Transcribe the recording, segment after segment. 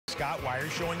Scott Wire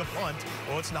showing the punt.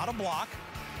 Well, it's not a block.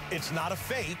 It's not a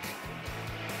fake.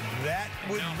 That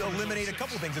would eliminate a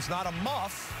couple things. It's not a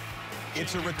muff.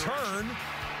 It's a return.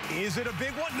 Is it a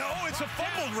big one? No, it's a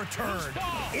fumbled return.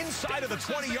 Inside of the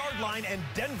 20-yard line, and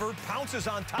Denver pounces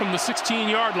on top. From the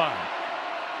 16-yard line.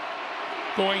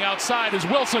 Going outside is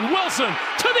Wilson. Wilson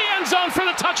to the end zone for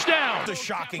the touchdown. The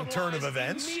shocking turn of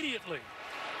events. Immediately.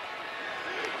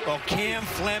 Well, Cam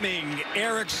Fleming,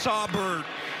 Eric Saubert,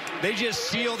 they just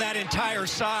seal that entire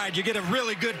side. You get a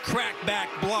really good crackback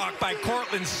block by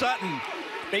Cortland Sutton.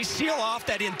 They seal off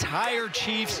that entire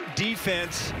Chiefs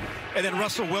defense, and then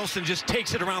Russell Wilson just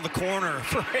takes it around the corner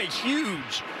for a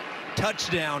huge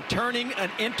touchdown, turning an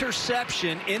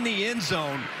interception in the end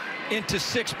zone into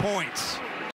 6 points.